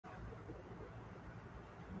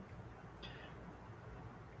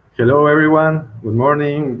Hello, everyone. Good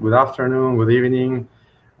morning, good afternoon, good evening,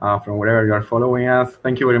 from wherever you are following us.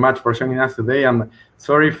 Thank you very much for joining us today. I'm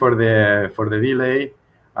sorry for the delay.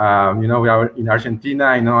 We are in Argentina,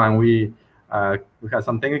 and we have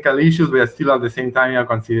some technical issues, but still at the same time,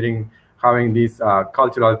 considering having this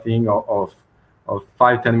cultural thing of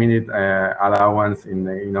 5-10 minute allowance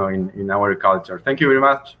in our culture. Thank you very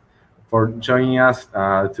much for joining us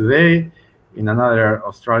today in another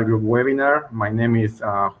Austral Group webinar. My name is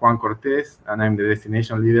Juan Cortez, and I'm the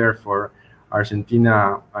destination leader for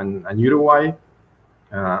Argentina and Uruguay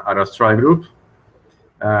at Austral Group.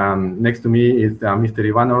 Next to me is Mr.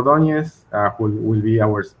 Ivan Ordóñez, who will be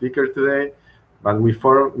our speaker today. But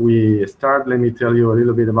before we start, let me tell you a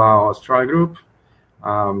little bit about Austral Group.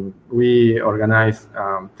 We organize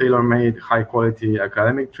tailor-made, high-quality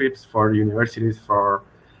academic trips for universities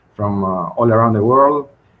from all around the world,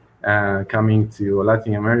 coming to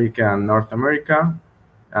Latin America and North America.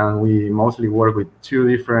 And we mostly work with two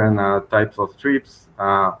different types of trips.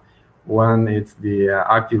 One is the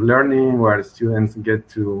active learning, where students get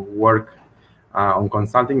to work on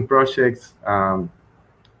consulting projects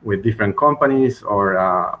with different companies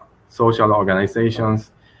or social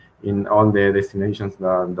organizations in all the destinations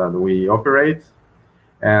that we operate.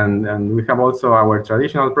 And we have also our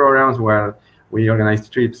traditional programs where we organize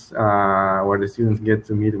trips where the students get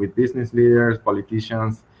to meet with business leaders,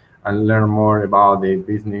 politicians, and learn more about the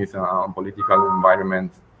business and political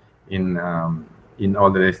environment in all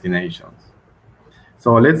the destinations.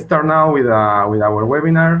 So let's start now with our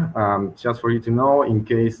webinar. Just for you to know, in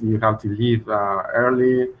case you have to leave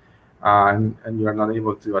early and you are not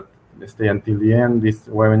able to stay until the end, this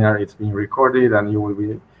webinar is being recorded, and you will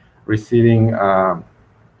be receiving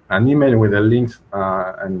an email with the links,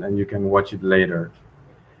 and you can watch it later.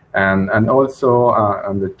 And also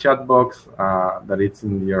on the chat box that it's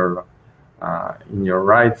in your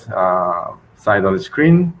right side of the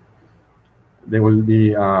screen, there will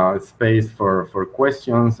be space for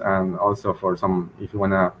questions, and also for some, if you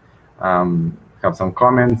wanna have some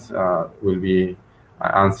comments, will be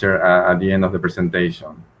answered at the end of the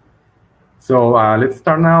presentation. So let's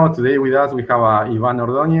start now. Today with us we have Ivan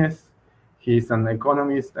Ordóñez. He's an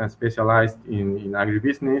economist and specialized in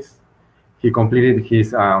agribusiness. He completed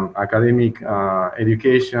his academic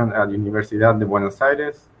education at Universidad de Buenos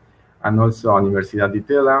Aires and also Universidad de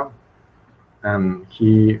Tela. And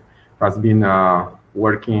he has been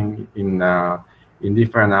working in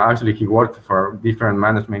different, actually he worked for different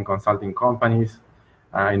management consulting companies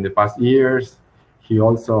in the past years. He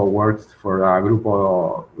also worked for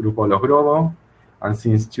Grupo Los Globo, and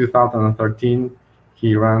since 2013,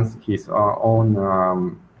 he runs his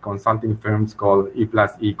own consulting firms called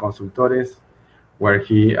E+E Consultores, where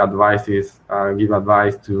he advises, give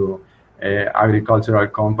advice to agricultural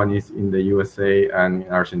companies in the USA and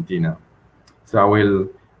in Argentina. So I will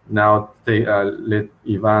now let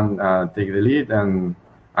Ivan take the lead, and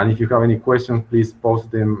if you have any questions, please post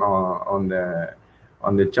them on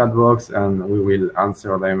the chat box, and we will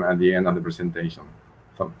answer them at the end of the presentation.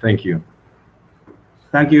 So thank you.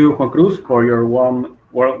 Thank you, Juan Cruz, for your warm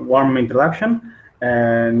introduction.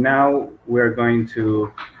 And now we're going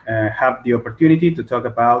to have the opportunity to talk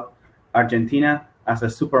about Argentina as a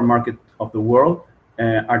supermarket of the world.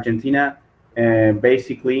 Argentina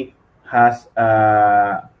basically has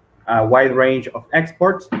a wide range of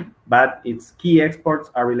exports, but its key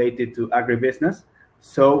exports are related to agribusiness.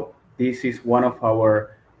 So this is one of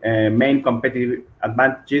our main competitive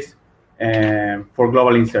advantages for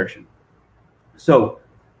global insertion. So,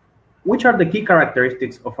 which are the key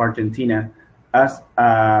characteristics of Argentina as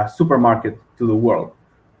a supermarket to the world?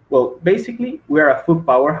 Well, basically, we are a food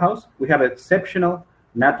powerhouse. We have exceptional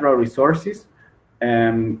natural resources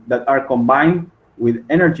that are combined with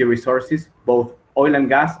energy resources, both oil and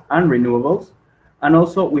gas and renewables. And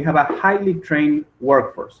also, we have a highly trained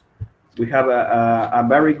workforce. We have a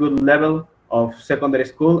very good level of secondary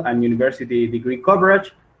school and university degree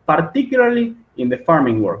coverage, particularly in the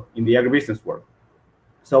farming world, in the agribusiness world.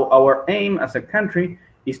 So our aim as a country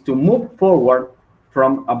is to move forward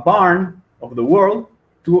from a barn of the world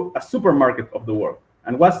to a supermarket of the world.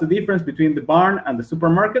 And what's the difference between the barn and the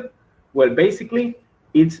supermarket? Well, basically,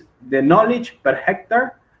 it's the knowledge per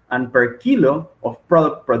hectare and per kilo of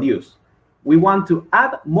product produced. We want to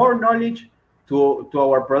add more knowledge to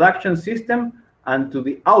our production system and to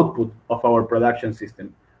the output of our production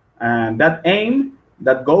system. And that aim,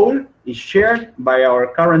 that goal, is shared by our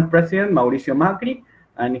current president, Mauricio Macri,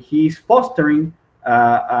 and he's fostering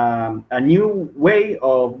a new way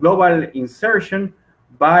of global insertion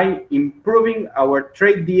by improving our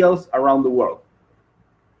trade deals around the world.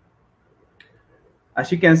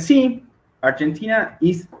 As you can see, Argentina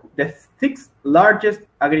is the 6th largest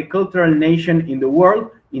agricultural nation in the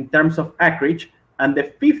world in terms of acreage, and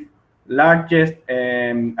the 5th largest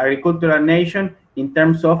agricultural nation in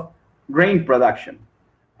terms of grain production.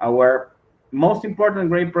 Our most important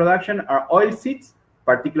grain production are oilseeds,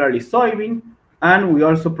 particularly soybean, and we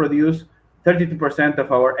also produce 32%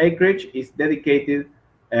 of our acreage is dedicated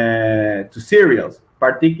to cereals,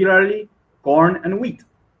 particularly corn and wheat.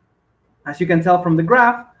 As you can tell from the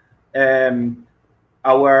graph,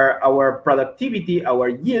 our productivity, our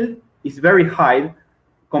yield is very high,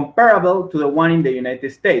 comparable to the one in the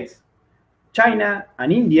United States. China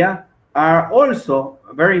and India are also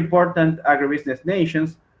very important agribusiness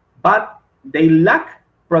nations, but they lack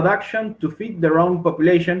production to feed their own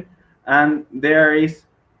population, and there is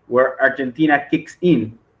where Argentina kicks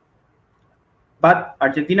in. But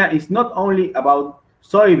Argentina is not only about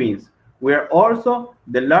soybeans. We are also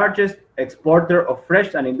the largest exporter of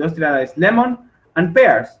fresh and industrialized lemon and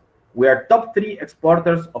pears. We are top 3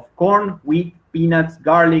 exporters of corn, wheat, peanuts,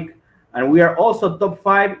 garlic, and we are also top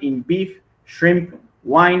 5 in beef, shrimp,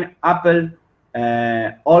 wine, apple,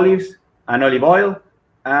 olives, and olive oil,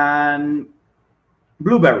 and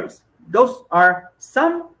blueberries. Those are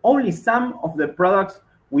only some of the products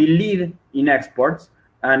we lead in exports,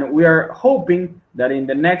 and we are hoping that in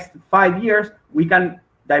the next 5 years we can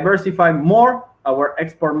diversify more our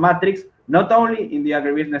export matrix, not only in the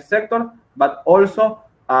agribusiness sector, but also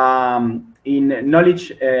in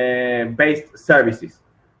knowledge-based services.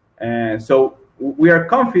 So we are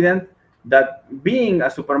confident that being a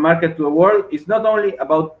supermarket to the world is not only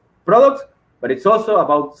about products, but it's also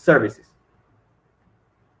about services.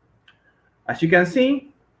 As you can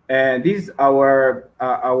see, this is our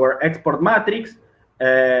export matrix.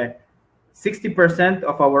 60%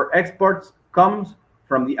 of our exports comes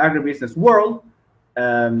from the agribusiness world,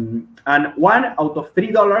 and $1 out of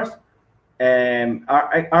 $3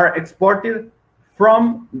 are exported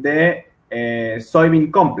from the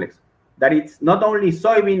soybean complex. That it's not only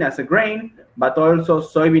soybean as a grain, but also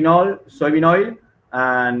soybean oil,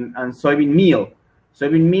 and soybean meal.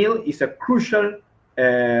 Soybean meal is a crucial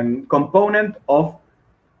component of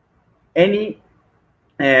any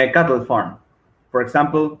cattle farm. For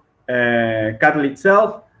example, cattle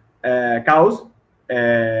itself, cows,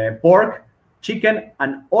 pork, chicken,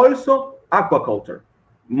 and also aquaculture.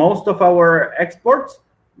 Most of our exports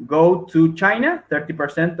go to China.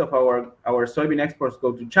 30% of our soybean exports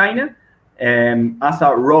go to China as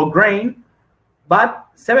a raw grain, but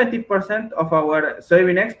 70% of our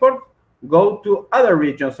soybean exports go to other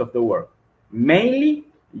regions of the world, mainly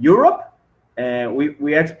Europe.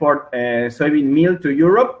 We export soybean meal to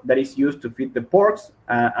Europe that is used to feed the porks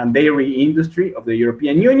and dairy industry of the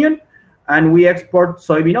European Union, and we export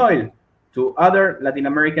soybean oil to other Latin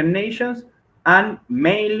American nations and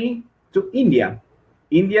mainly to India.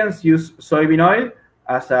 Indians use soybean oil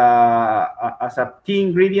as a key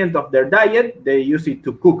ingredient of their diet. They use it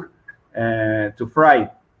to cook, to fry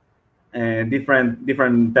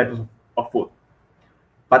different types of food.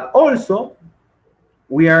 But also,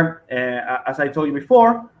 we are, as I told you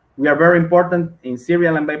before, we are very important in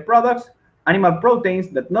cereal and byproducts, animal proteins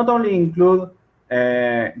that not only include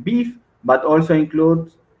beef, but also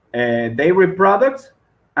include dairy products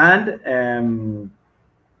and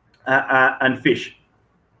fish.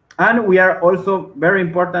 And we are also very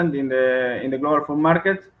important in the global food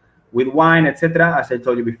market with wine, etc., as I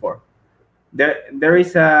told you before. There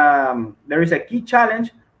is a key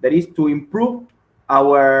challenge that is to improve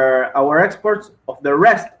our exports of the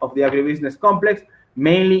rest of the agribusiness complex,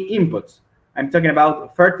 mainly inputs. I'm talking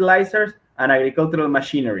about fertilizers and agricultural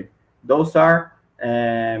machinery. Those are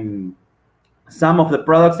some of the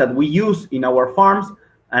products that we use in our farms,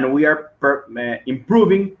 and we are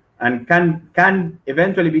improving and can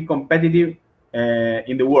eventually be competitive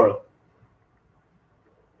in the world.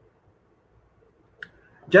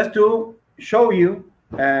 Just to show you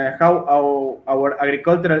how our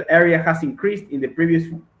agricultural area has increased in the previous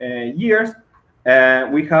years,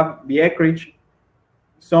 we have the acreage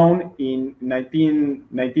zone in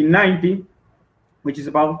 1990, which is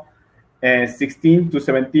about 16 to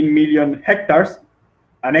 17 million hectares.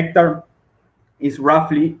 An hectare is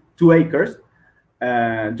roughly 2 acres,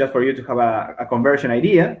 just for you to have a conversion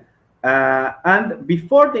idea. And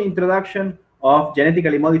before the introduction of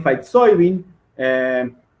genetically modified soybean,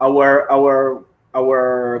 our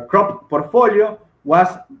crop portfolio was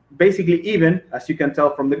basically even, as you can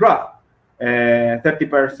tell from the graph.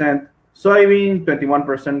 30% soybean,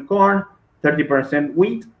 21% corn, 30%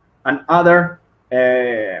 wheat, and other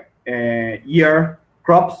year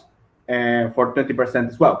crops for 20%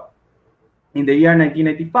 as well. In the year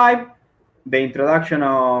 1985, the introduction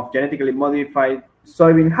of genetically modified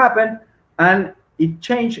soybean happened, and it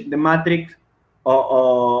changed the matrix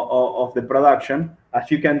of the production, as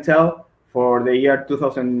you can tell, for the year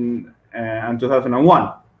 2000 and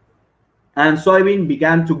 2001. And soybean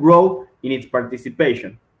began to grow in its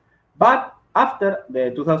participation. But after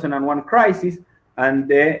the 2001 crisis and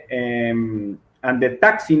the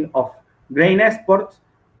taxing of grain exports,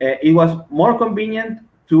 it was more convenient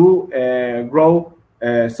to grow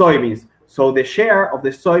soybeans. So the share of the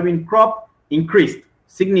soybean crop increased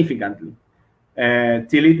significantly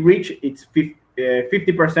till it reached its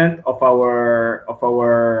 50% of our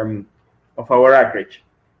acreage.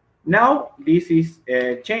 Now this is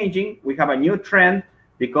changing. We have a new trend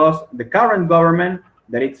because the current government,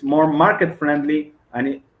 that it's more market friendly and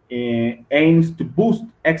it aims to boost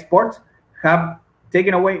exports, have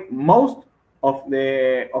taken away most of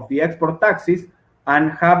the export taxes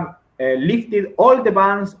and have lifted all the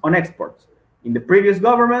bans on exports. In the previous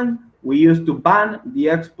government, we used to ban the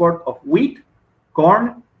export of wheat,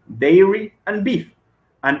 corn, dairy, and beef.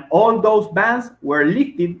 And all those bans were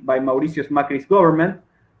lifted by Mauricio Macri's government.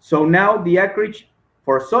 So now the acreage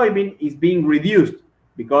for soybean is being reduced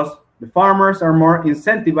because the farmers are more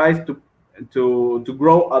incentivized to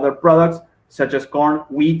grow other products such as corn,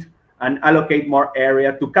 wheat, and allocate more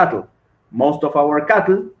area to cattle. Most of our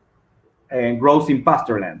cattle grows in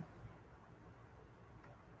pasture land.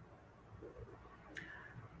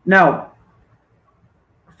 Now,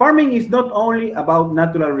 farming is not only about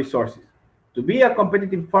natural resources. To be a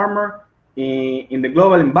competitive farmer in the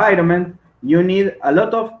global environment, you need a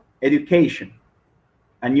lot of education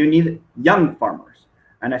and you need young farmers.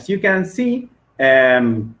 And as you can see,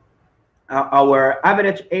 our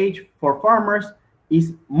average age for farmers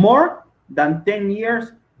is more than 10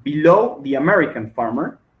 years below the American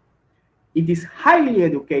farmer. It is highly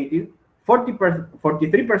educated.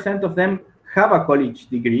 43% of them have a college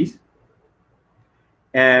degrees.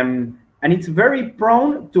 And it's very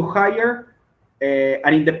prone to hire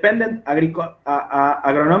an independent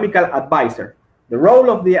agronomical advisor. The role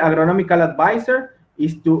of the agronomical advisor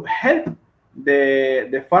is to help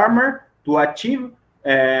the farmer to achieve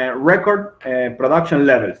record production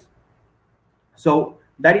levels. So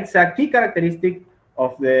that is a key characteristic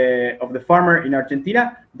of the farmer in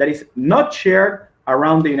Argentina that is not shared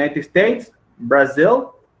around the United States,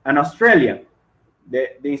 Brazil, and Australia.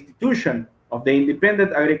 The institution of the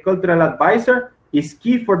independent agricultural advisor is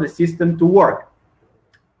key for the system to work.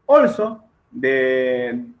 Also,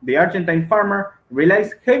 the Argentine farmer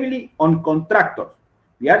relies heavily on contractors.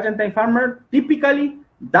 The Argentine farmer typically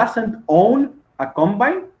doesn't own a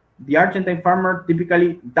combine. The Argentine farmer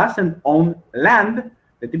typically doesn't own land.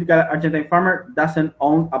 The typical Argentine farmer doesn't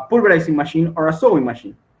own a pulverizing machine or a sowing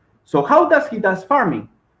machine. So how does he do farming?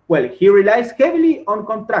 Well, he relies heavily on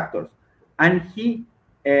contractors, and he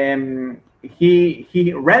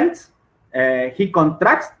rents, he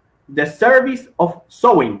contracts the service of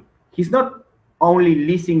sowing. He's not only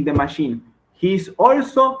leasing the machine, he's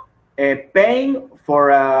also paying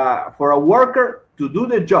for a worker to do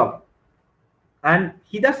the job. And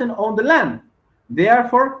he doesn't own the land.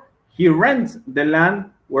 Therefore, he rents the land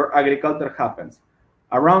where agriculture happens.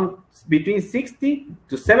 Around between 60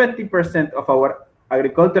 to 70% of our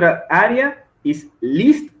agricultural area is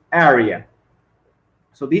leased area.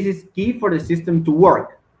 So this is key for the system to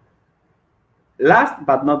work. Last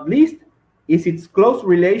but not least is its close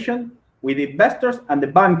relation with investors and the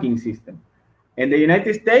banking system. In the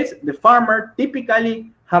United States, the farmer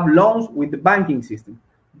typically have loans with the banking system.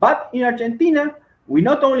 But in Argentina, we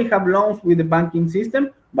not only have loans with the banking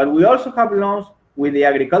system, but we also have loans with the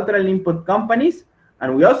agricultural input companies,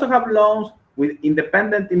 and we also have loans with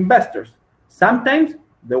independent investors. Sometimes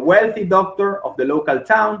the wealthy doctor of the local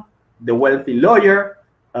town, the wealthy lawyer,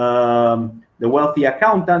 the wealthy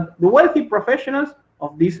accountant, the wealthy professionals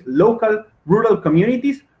of these local rural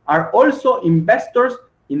communities are also investors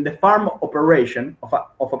in the farm operation of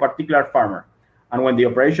a particular farmer. And when the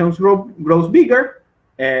operations grows bigger,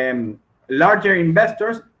 larger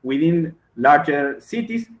investors within larger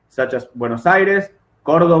cities such as Buenos Aires,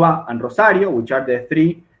 Córdoba, and Rosario, which are the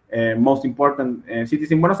three most important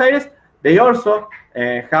cities in Buenos Aires, they also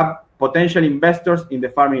have potential investors in the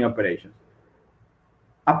farming operations.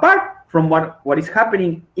 Apart from what is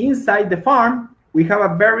happening inside the farm, we have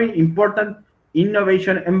a very important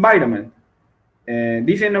innovation environment.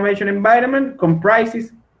 This innovation environment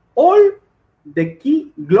comprises all the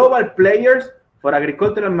key global players for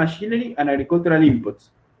agricultural machinery and agricultural inputs.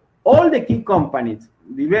 All the key companies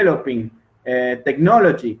developing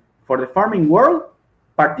technology for the farming world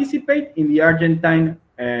participate in the Argentine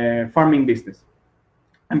farming business.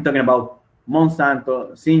 I'm talking about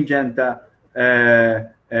Monsanto, Syngenta,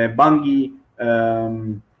 Bunge,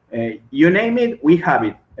 you name it, we have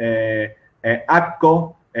it.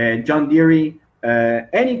 AGCO, John Deere,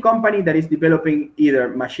 any company that is developing either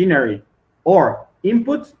machinery or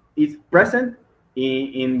inputs is present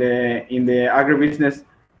in the agribusiness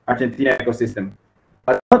Argentina ecosystem.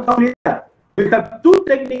 But not only that, we have two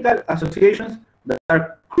technical associations that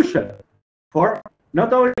are crucial for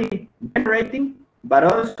not only generating but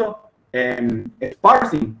also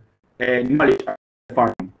sparsing knowledge of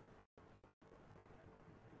farming.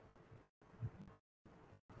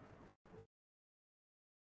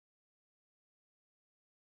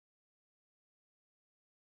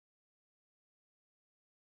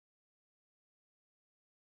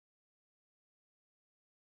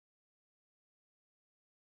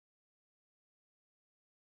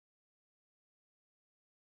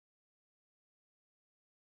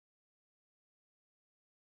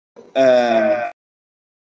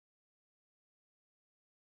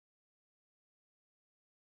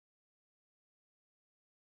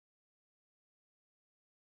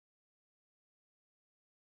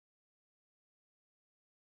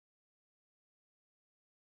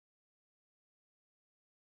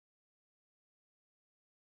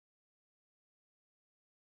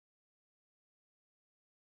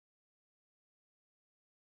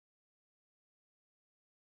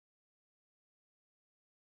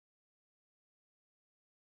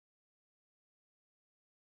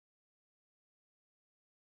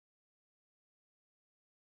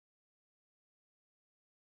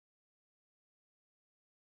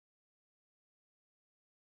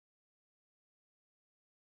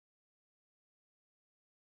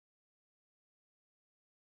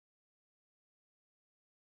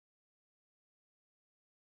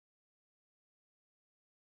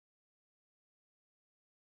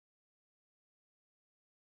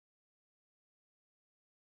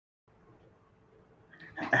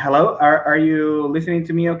 Hello, are you listening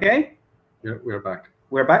to me okay? Yeah, we're back.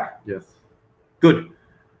 We're back? Yes. Good,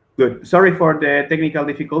 good. Sorry for the technical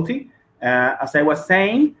difficulty. As I was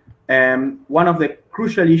saying, one of the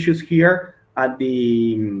crucial issues here at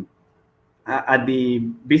the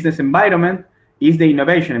business environment is the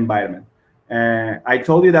innovation environment. I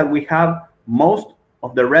told you that we have most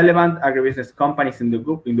of the relevant agribusiness companies in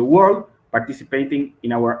the world participating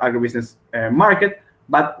in our agribusiness market,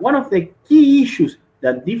 but one of the key issues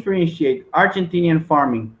that differentiate Argentinian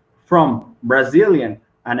farming from Brazilian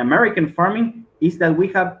and American farming is that we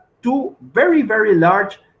have two very, very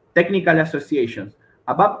large technical associations.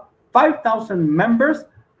 About 5,000 members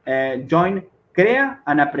join CREA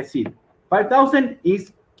and APRESID. 5,000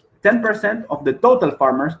 is 10% of the total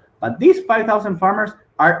farmers, but these 5,000 farmers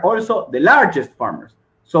are also the largest farmers.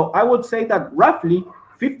 So I would say that roughly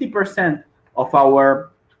 50% of our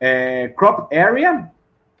crop area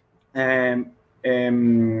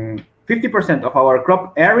 50% of our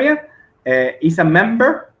crop area is a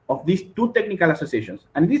member of these two technical associations.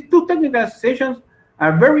 And these two technical associations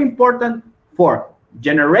are very important for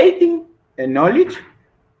generating knowledge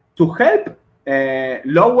to help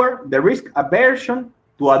lower the risk aversion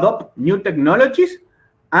to adopt new technologies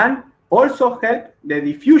and also help the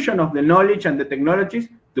diffusion of the knowledge and the technologies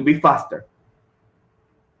to be faster.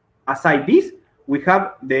 Aside this, we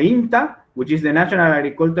have the INTA, which is the National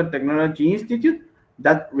Agricultural Technology Institute,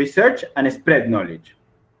 that research and spread knowledge.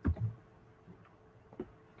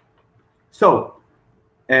 So,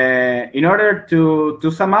 in order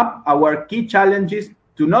to sum up, our key challenge is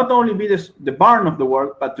to not only be the barn of the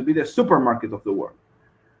world, but to be the supermarket of the world.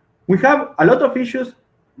 We have a lot of issues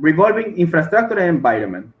revolving infrastructure and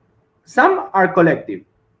environment. Some are collective.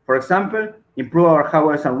 For example, improve our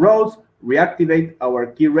highways and roads, reactivate our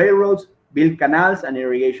key railroads, build canals and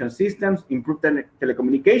irrigation systems, improve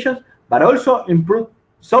telecommunications, but also improve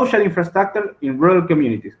social infrastructure in rural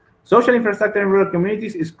communities. Social infrastructure in rural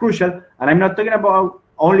communities is crucial, and I'm not talking about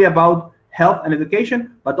only about health and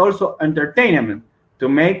education, but also entertainment to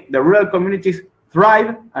make the rural communities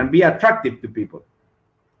thrive and be attractive to people.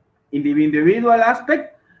 In the individual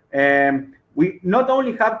aspect, we not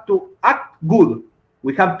only have to act good,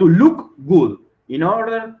 we have to look good in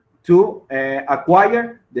order to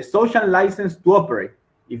acquire the social license to operate.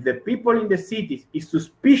 If the people in the cities is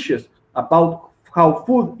suspicious about how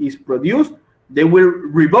food is produced, they will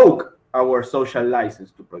revoke our social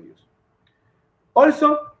license to produce.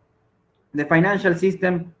 Also, the financial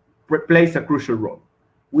system plays a crucial role.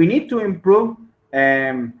 We need to improve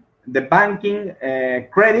the banking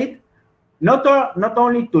credit, not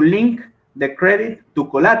only to link the credit to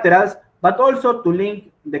collaterals, but also to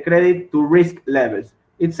link the credit to risk levels.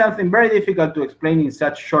 It's something very difficult to explain in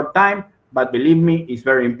such short time, but believe me, it's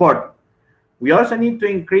very important. We also need to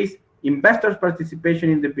increase investors'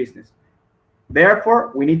 participation in the business.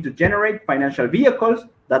 Therefore, we need to generate financial vehicles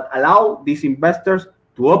that allow these investors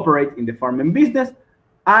to operate in the farming business.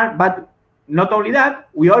 But not only that,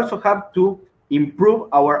 we also have to improve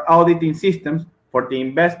our auditing systems for the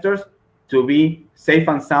investors to be safe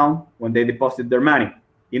and sound when they deposit their money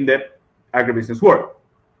in the agribusiness world.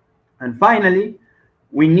 And finally,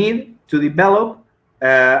 we need to develop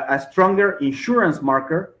a stronger insurance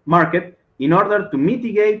market in order to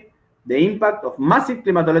mitigate the impact of massive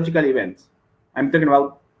climatological events. I'm talking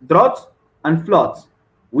about droughts and floods.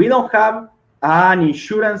 We don't have an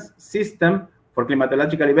insurance system for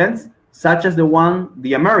climatological events such as the one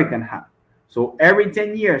the American have. So every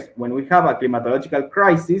 10 years, when we have a climatological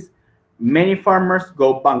crisis, many farmers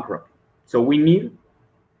go bankrupt. So we need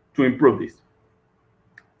to improve this.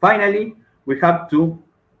 Finally, we have to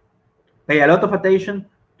pay a lot of attention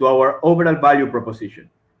to our overall value proposition.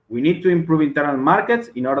 We need to improve internal markets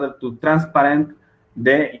in order to transparent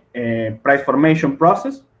the price formation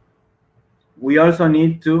process. We also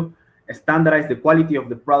need to standardize the quality of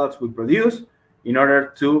the products we produce in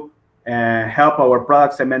order to help our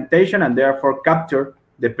product segmentation and therefore capture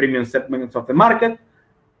the premium segments of the market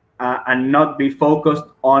and not be focused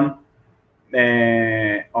on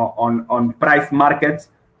price markets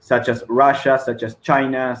such as Russia, such as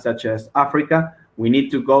China, such as Africa. We need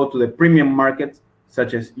to go to the premium markets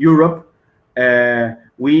such as Europe.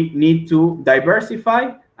 We need to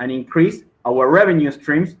diversify and increase our revenue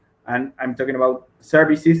streams, and I'm talking about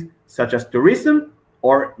services such as tourism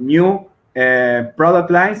or new product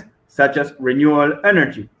lines such as renewable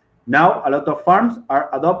energy. Now, a lot of farms are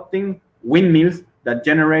adopting windmills that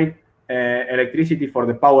generate electricity for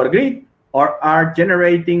the power grid or are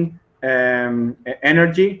generating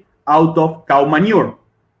energy out of cow manure.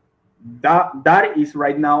 That is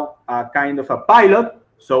right now a kind of a pilot,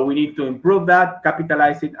 so we need to improve that,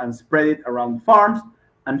 capitalize it, and spread it around farms.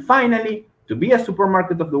 And finally, to be a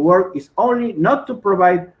supermarket of the world is only not to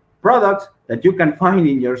provide products that you can find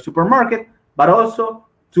in your supermarket, but also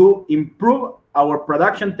to improve our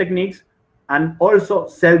production techniques and also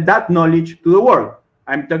sell that knowledge to the world.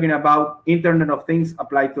 I'm talking about Internet of Things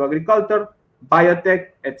applied to agriculture, biotech,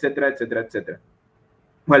 etc., etc., etc.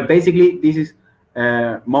 Well, basically, this is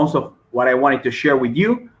most of what I wanted to share with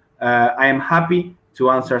you. I am happy to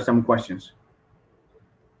answer some questions.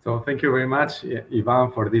 So thank you very much,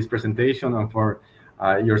 Ivan, for this presentation and for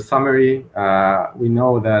your summary. We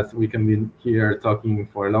know that we can be here talking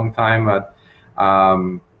for a long time, but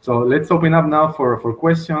so let's open up now for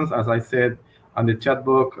questions. As I said, on the chat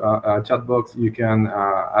box, you can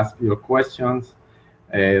ask your questions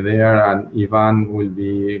there, and Ivan will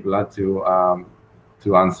be glad to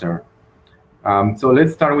answer. So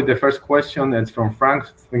let's start with the first question. It's from Frank.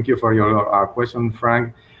 Thank you for your question,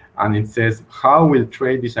 Frank. And it says, how will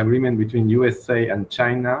trade disagreement between USA and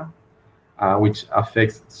China, which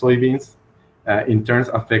affects soybeans, in turn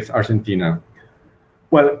affects Argentina?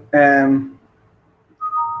 Well,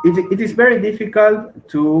 it is very difficult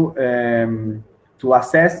to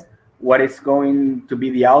assess what is going to be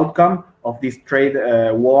the outcome of this trade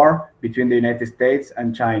war between the United States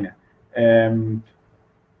and China.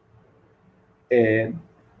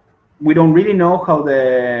 We don't really know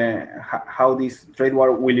how this trade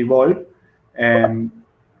war will evolve.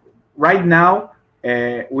 Right now,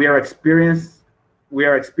 we are experiencing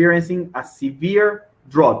a severe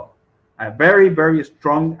drought, a very, very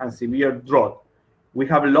strong and severe drought. We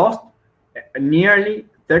have lost nearly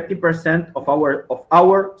 30% of our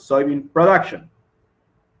soybean production.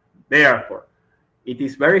 Therefore, it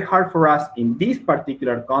is very hard for us in this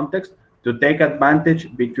particular context to take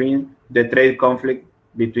advantage between the trade conflict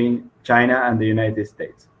between China and the United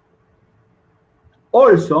States.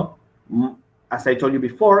 Also, as I told you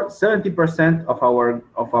before, 70% of our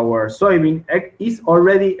soybean is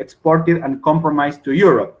already exported and compromised to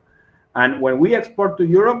Europe. And when we export to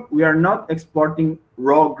Europe, we are not exporting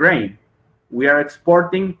raw grain. We are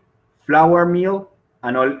exporting flour meal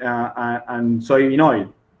and soybean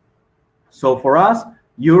oil. So for us,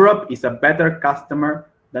 Europe is a better customer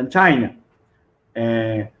than China.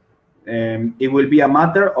 It will be a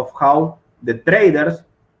matter of how the traders,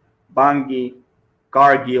 Bunge,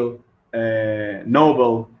 Cargill,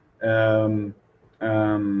 Noble,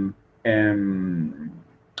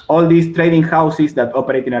 all these trading houses that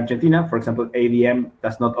operate in Argentina, for example, ADM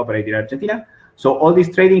does not operate in Argentina. So all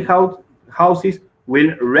these trading houses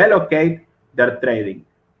will relocate their trading.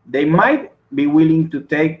 They might be willing to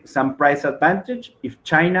take some price advantage if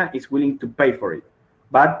China is willing to pay for it.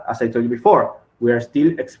 But as I told you before, we are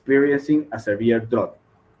still experiencing a severe drought.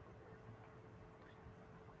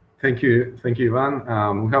 Thank you,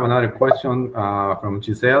 Ivan. We have another question from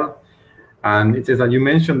Giselle. And it says that you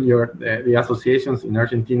mentioned the associations in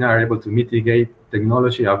Argentina are able to mitigate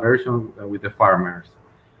technology aversion with the farmers.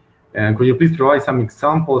 And could you please provide some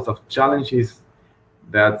examples of challenges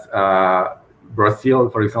that Brazil,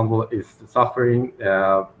 for example, is suffering,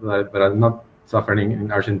 but are not suffering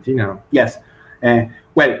in Argentina? Yes. The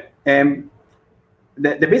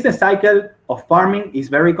business cycle of farming is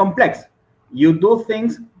very complex. You do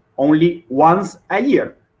things only once a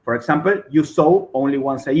year. For example, you sow only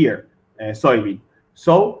once a year, soybean.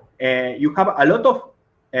 So you have a lot of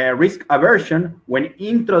risk aversion when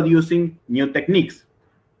introducing new techniques.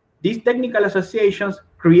 These technical associations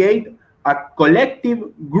create a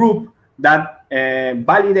collective group that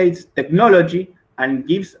validates technology and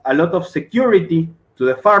gives a lot of security to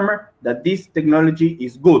the farmer that this technology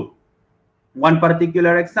is good. One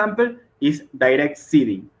particular example is direct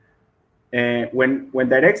seeding. When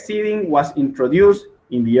direct seeding was introduced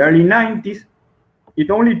in the early 90s,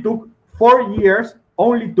 it only took 4 years,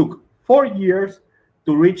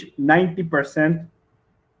 to reach 90%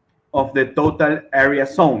 of the total area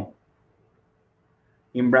sown.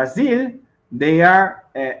 In Brazil, they are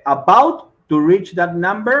about to reach that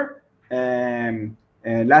number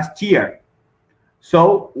last year.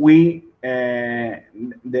 So the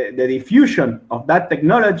diffusion of that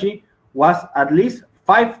technology was at least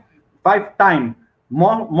five times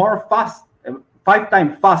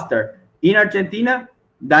faster in Argentina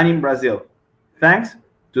than in Brazil, thanks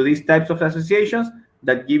to these types of associations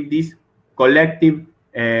that give this collective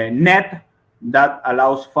net that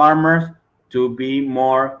allows farmers to be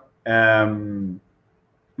more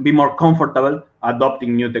comfortable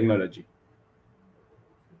adopting new technology.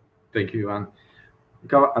 Thank you, Ivan. We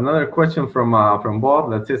got another question from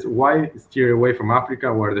Bob that says, why steer away from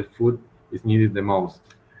Africa where the food is needed the most?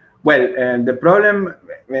 Well, the problem,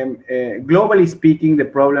 globally speaking, the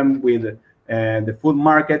problem with the food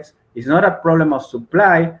markets is not a problem of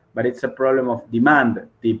supply, but it's a problem of demand,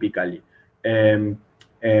 typically.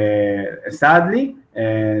 Sadly,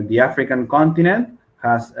 the African continent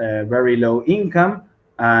has a very low income,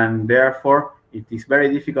 and therefore it is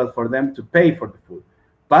very difficult for them to pay for the food.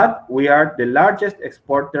 But we are the largest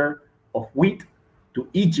exporter of wheat to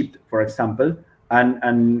Egypt, for example,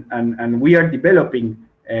 and we are developing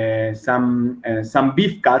some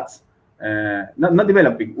beef cuts. Not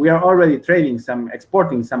developing. We are already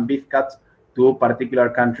exporting some beef cuts to particular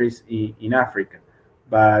countries in Africa.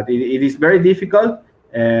 But it is very difficult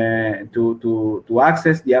to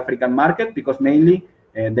access the African market because mainly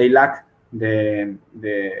they lack the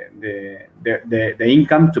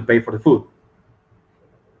income to pay for the food.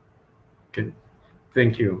 Okay,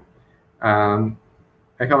 thank you. I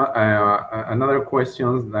have another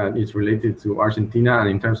question that is related to Argentina and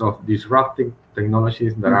in terms of disruptive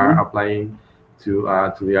technologies that are applying to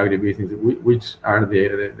the agribusiness. Which are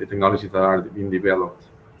the technologies that are being developed?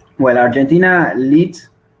 Well, Argentina leads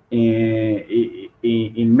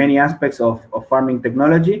in many aspects of farming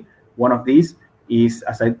technology. One of these is,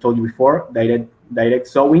 as I told you before, direct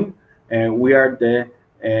sowing. We are the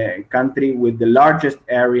country with the largest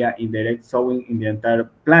area in direct sowing in the entire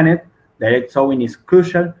planet. Direct sowing is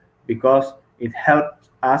crucial because it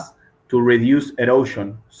helps us to reduce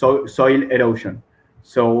erosion, soil erosion.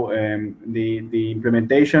 So the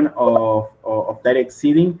implementation of direct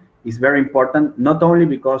seeding is very important, not only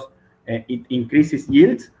because it increases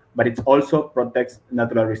yields, but it also protects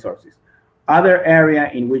natural resources. Other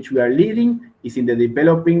area in which we are leading is in the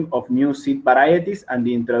developing of new seed varieties and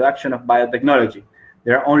the introduction of biotechnology.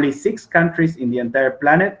 There are only 6 countries in the entire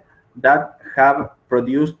planet that have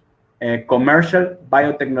produced commercial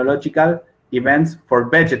biotechnological events for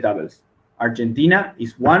vegetables. Argentina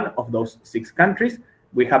is one of those 6 countries.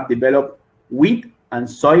 We have developed wheat and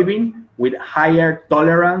soybean with higher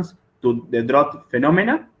tolerance to the drought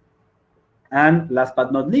phenomena. And last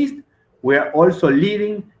but not least, we are also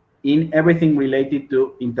leading in everything related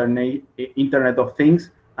to Internet of Things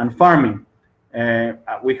and farming.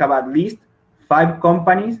 We have at least 5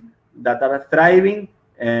 companies that are thriving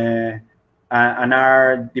and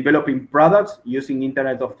are developing products using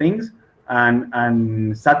Internet of Things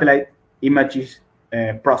and satellite images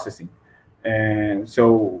processing.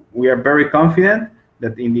 So we are very confident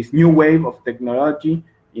that in this new wave of technology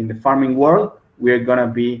in the farming world, we are going to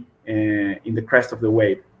be in the crest of the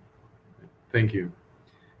wave. Thank you.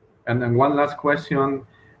 And then one last question.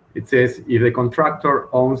 It says, if the contractor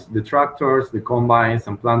owns the tractors, the combines,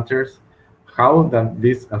 and planters, how does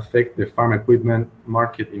this affect the farm equipment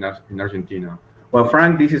market in Argentina? Well,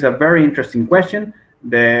 Frank, this is a very interesting question.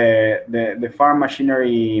 The farm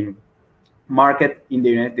machinery market in the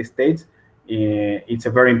United States, it's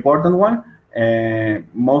a very important one.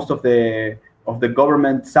 Most of the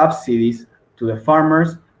government subsidies to the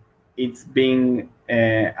farmers. It's being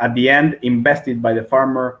at the end invested by the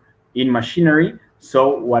farmer in machinery.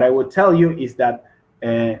 So what I would tell you is that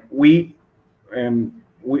we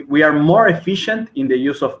are more efficient in the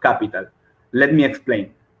use of capital. Let me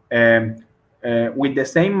explain. With the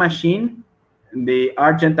same machine, the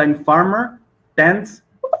Argentine farmer tends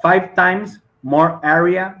 5 times more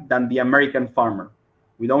area than the American farmer.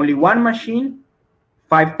 With only one machine,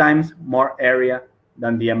 5 times more area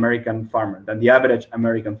than the American farmer, than the average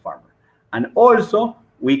American farmer. And also,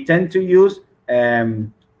 we tend to use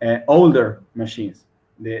older machines.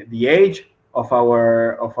 The age of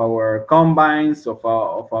our combines, of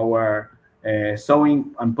our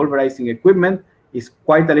sowing and pulverizing equipment is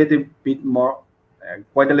quite a little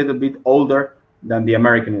bit older than the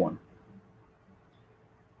American one.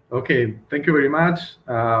 Okay, thank you very much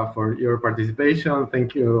for your participation.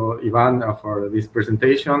 Thank you, Ivan, for this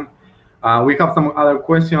presentation. We have some other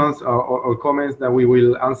questions or comments that we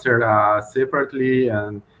will answer separately,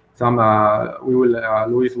 and some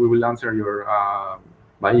Luis, we will answer your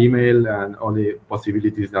by email, and all the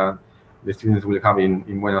possibilities that the students will have in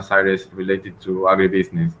Buenos Aires related to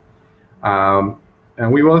agribusiness.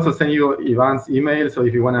 And we will also send you Ivan's email, so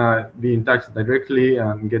if you want to be in touch directly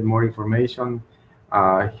and get more information,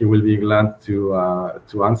 he will be glad to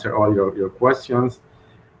answer all your questions.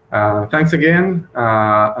 Thanks again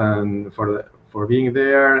and for being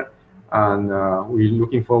there, and we're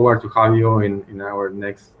looking forward to have you in our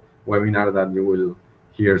next webinar that you will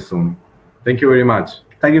hear soon. Thank you very much.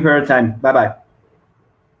 Thank you for your time. Bye-bye.